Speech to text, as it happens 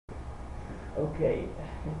Okay,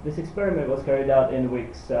 this experiment was carried out in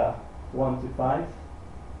weeks 1 to 5.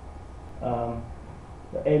 The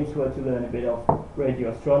aims were to learn a bit of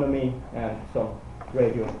radio astronomy and some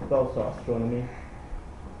radio pulsar astronomy.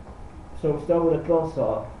 So we start with a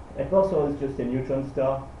pulsar. A pulsar is just a neutron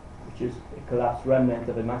star, which is a collapsed remnant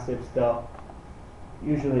of a massive star.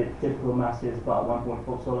 Usually typical mass is about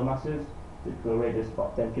 1.4 solar masses, typical radius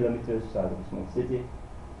about 10 kilometers, size of a small city.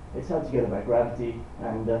 It's held together by gravity,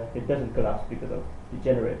 and it doesn't collapse because of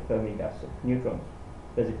degenerate Fermi gas of neutrons,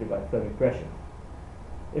 basically by Fermi pressure.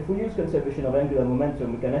 If we use conservation of angular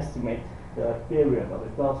momentum, we can estimate the period of a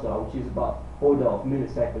pulsar, which is about order of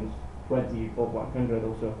milliseconds, 20 or 100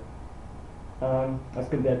 or so, as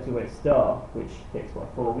compared to a star, which takes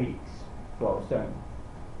about 4 weeks for our sun.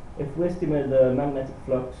 If we estimate the magnetic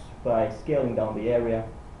flux by scaling down the area,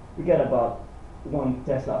 we get about 1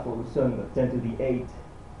 Tesla for the sun, but 10 to the 8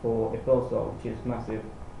 for a pulsar, which is massive,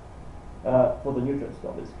 for the neutron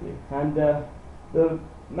star basically. And the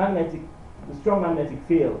strong magnetic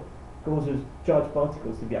field causes charged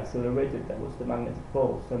particles to be accelerated towards the magnetic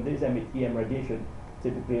poles, and these emit EM radiation,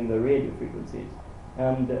 typically in the radio frequencies.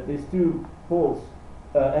 And these two poles,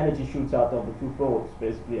 energy shoots out of the two poles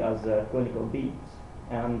basically as conical beams.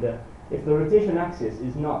 And if the rotation axis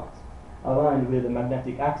is not aligned with the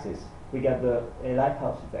magnetic axis, we get a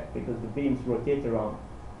lighthouse effect because the beams rotate around.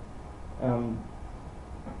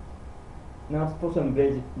 Now for some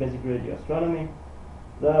basic radio astronomy,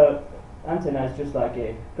 the antenna is just like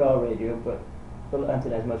a car radio, but the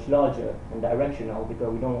antenna is much larger and directional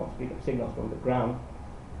because we don't want to pick up signals from the ground.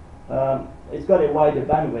 It's got a wider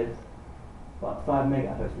bandwidth, about 5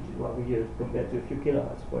 megahertz, which is what we use compared to a few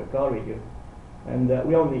kilohertz for a car radio. And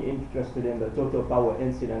we're only interested in the total power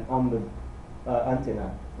incident on the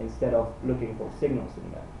antenna instead of looking for signals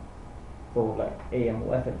in there, for like AM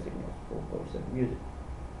or FM signals for some music.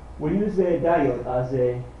 We use a diode as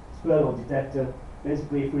a square law detector.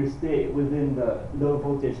 Basically, if we stay within the low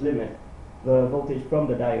voltage limit, the voltage from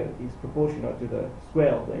the diode is proportional to the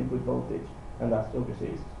square of the input voltage, and that's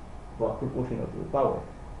obviously proportional to the power.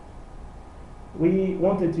 We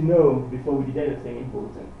wanted to know, before we did anything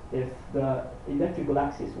important, if the electrical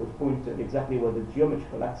axis was pointed exactly where the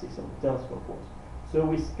geometrical axis of the telescope was. So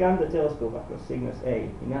we scanned the telescope across Cygnus A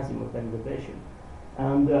in azimuth and elevation,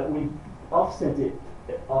 and we offset it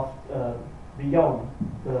beyond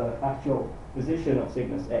the actual position of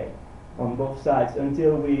Cygnus A on both sides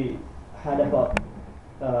until we had about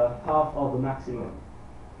half of the maximum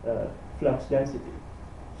flux density.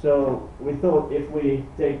 So we thought if we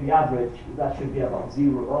take the average, that should be about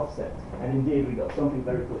 0 offset, and indeed we got something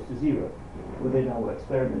very close to 0 within our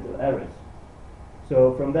experimental errors.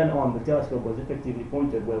 So from then on, the telescope was effectively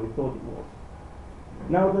pointed where we thought it was.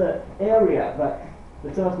 Now the area that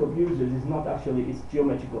the telescope uses is not actually its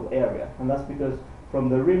geometrical area, and that's because from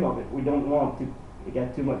the rim of it, we don't want to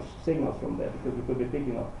get too much signals from there, because we could be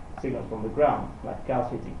picking up signals from the ground, like cows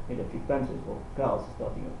hitting electric fences or cars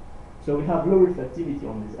starting up. So we have low reflectivity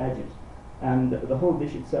on these edges, and the whole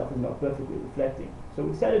dish itself is not perfectly reflecting. So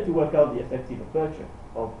we decided to work out the effective aperture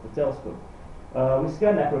of the telescope. We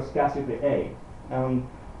scanned across Cassiopeia A, and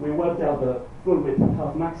we worked out the full width at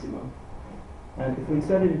half maximum. And if we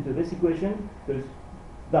insert it into this equation, because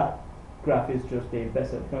that graph is just a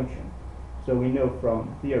Bessel function, so we know from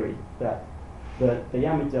theory that the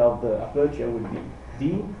diameter of the aperture would be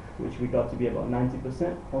d, which we got to be about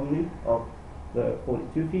 90% only of the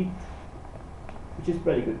 42 feet, which is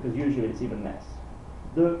pretty good because usually it's even less.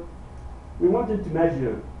 We wanted to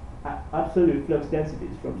measure absolute flux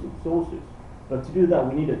densities from some sources, but to do that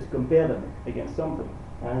we needed to compare them against something.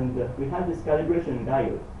 And we had this calibration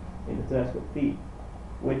diode in the telescope feed,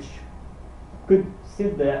 which could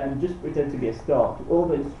sit there and just pretend to be a star to all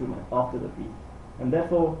the instruments after the feed. And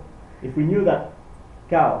therefore, if we knew that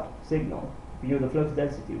cow signal, if we knew the flux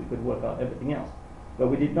density, we could work out everything else. But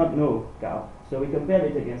we did not know cow, so we compared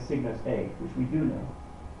it against Cygnus A, which we do know.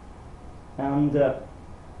 And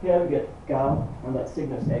here we get cow, and that's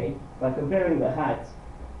Cygnus A. By comparing the heights,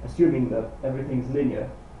 assuming that everything's linear,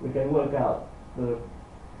 we can work out the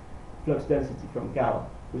flux density from cow,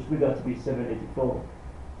 which we got to be 784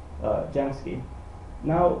 Jansky.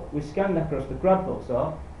 Now we scanned across the Crab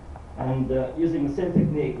Pulsar, and using the same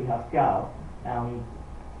technique, we have cow and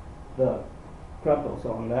the Crab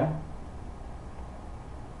Pulsar on there.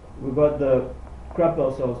 We got the Crab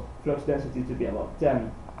Pulsar's flux density to be about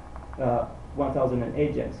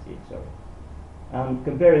 1008 Jansky, sorry. And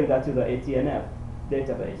comparing that to the ATNF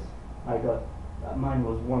database, I got mine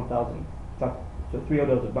was 1000, so 3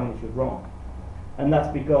 orders of magnitude wrong. And that's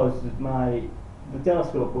because the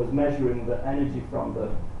telescope was measuring the energy from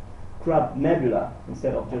the Crab nebula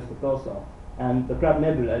instead of just the pulsar. And the Crab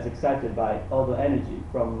Nebula is excited by all the energy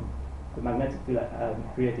from the magnetic field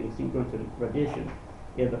creating synchrotron radiation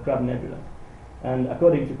in the Crab Nebula. And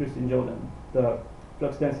according to Christian Jordan, the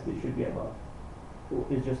flux density should be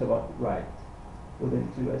is just about right, within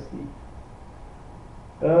 2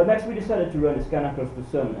 st. Next, we decided to run a scan across the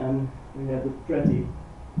Sun, and we had the 20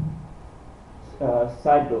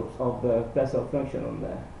 side lobes of the Bessel function on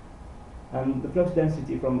there. And the flux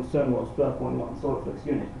density from the Sun was 12.1 solar flux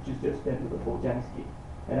units, which is just 10 to the 4 Jansky.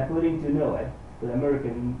 And according to Nawal, the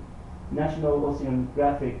American National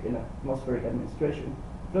Oceanographic and Atmospheric Administration,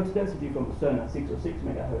 flux density from the Sun at 606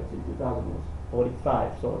 megahertz in 2000 was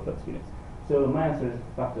 45 solar flux units. So my answer is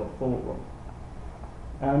a factor of 4 wrong.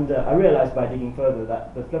 And I realized by digging further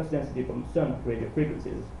that the flux density from the Sun at radio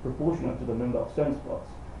frequencies is proportional to the number of sunspots.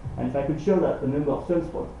 And if I could show that the number of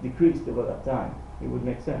sunspots decreased over that time, it would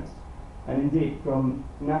make sense. And indeed, from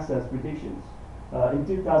NASA's predictions, in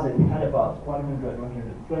 2000 we had about 100,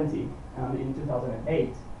 120, and in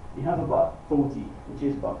 2008 we have about 40, which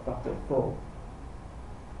is about factor of 4.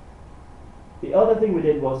 The other thing we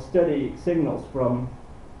did was study signals from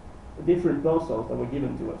different pulsars that were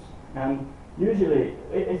given to us. And usually,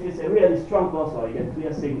 if it's a really strong pulsar, you get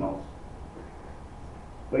clear signals.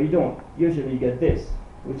 But you don't. Usually you get this,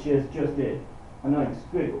 which is just the annoying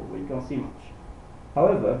squiggle where you can't see much.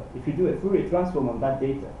 However, if you do a Fourier transform on that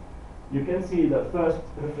data, you can see the first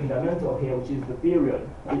fundamental here, which is the period.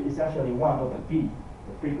 It's actually 1 over p.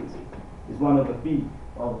 The frequency is 1 over p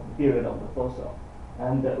of the period of the pulsar.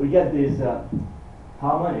 And we get these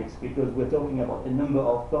harmonics because we're talking about a number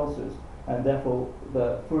of pulses, and therefore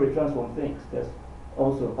the Fourier transform thinks there's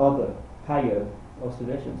also other higher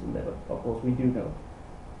oscillations in there. But of course, we do know.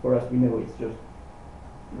 For us, we know it's just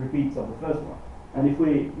repeats of the first one. And if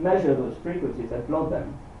we measure those frequencies and plot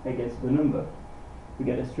them against the number, we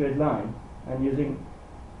get a straight line. And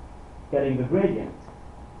getting the gradient,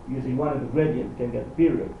 using one of the gradient, we can get the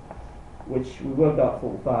period, which we worked out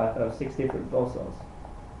for 6 different pulsars.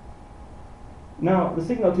 Now, the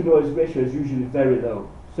signal to noise ratio is usually very low.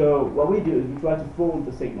 So what we do is we try to fold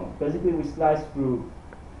the signal. Basically, we slice through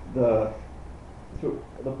the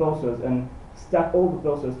pulsars and stack all the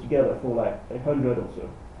pulsars together for like 100 or so.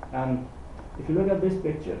 And if you look at this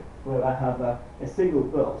picture, where I have a single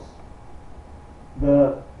pulse,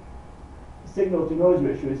 the signal to noise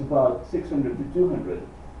ratio is about 600 to 200,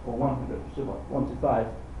 or 100, so about 1 to 5.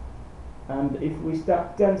 And if we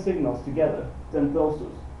stack 10 signals together, 10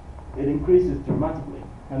 pulses, it increases dramatically.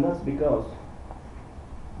 And that's because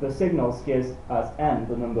the signal scales as n,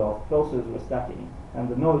 the number of pulses we're stacking, and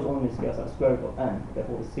the noise only scales as square root of n.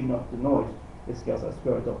 Therefore, the signal to noise is scales as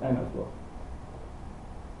square root of n as well.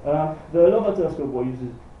 The Lover telescope was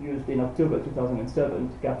used in October 2007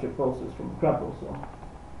 to capture pulses from Crab Pulsar.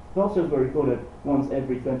 Pulses were recorded once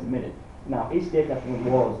every 20 minutes. Now, each data point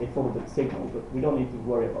was a folded signal, but we don't need to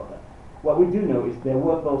worry about that. What we do know is there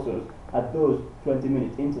were pulses at those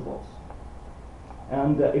 20-minute intervals.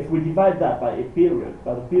 And if we divide that by the period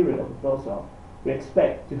of the pulsar, we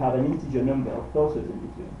expect to have an integer number of pulses in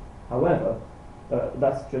between. However,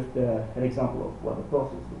 that's just an example of what the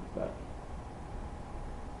pulses look like.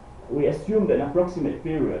 We assumed an approximate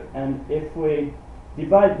period, and if we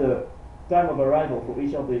divide the time of arrival for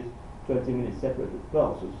each of these 20-minute separated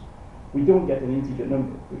pulses, we don't get an integer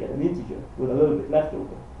number. We get an integer with a little bit left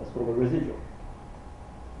over. That's called a residual.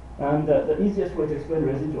 And the easiest way to explain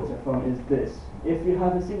residuals I found is this. If you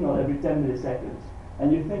have a signal every 10 milliseconds,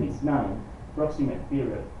 and you think it's 9, approximate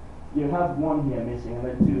period, you have 1 here missing, and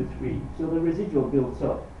then 2, 3. So the residual builds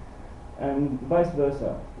up. And vice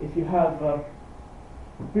versa. If you have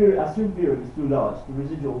assumed period is too large, the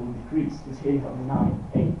residual will decrease. This here you have 9,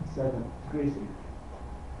 8, 7, decreasing.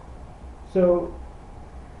 So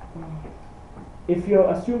if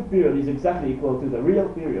your assumed period is exactly equal to the real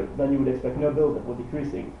period, then you would expect no buildup or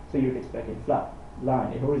decreasing. So you'd expect a flat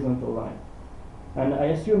line, a horizontal line. And I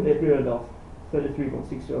assumed a period of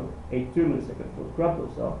 33.6082 milliseconds for the Crab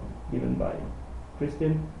Pulsar, given by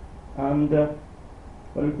Christian. And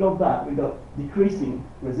when we plot that, we got decreasing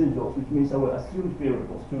residuals, which means our assumed period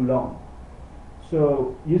was too long.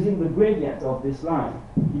 So using the gradient of this line,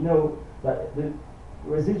 you know that the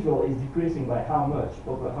residual is decreasing by how much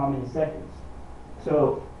over how many seconds.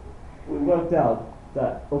 So we worked out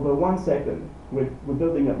that over 1 second, we're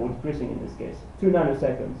building up, or decreasing in this case, 2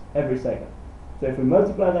 nanoseconds every second. So if we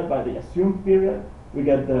multiply that by the assumed period, we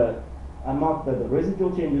get the amount that the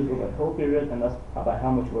residual changes over the whole period, and that's by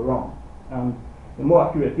how much we're wrong. The more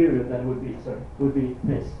accurate period then would be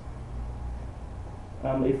this.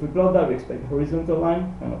 If we plot that, we expect a horizontal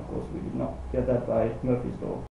line, and of course we did not get that by Murphy's law.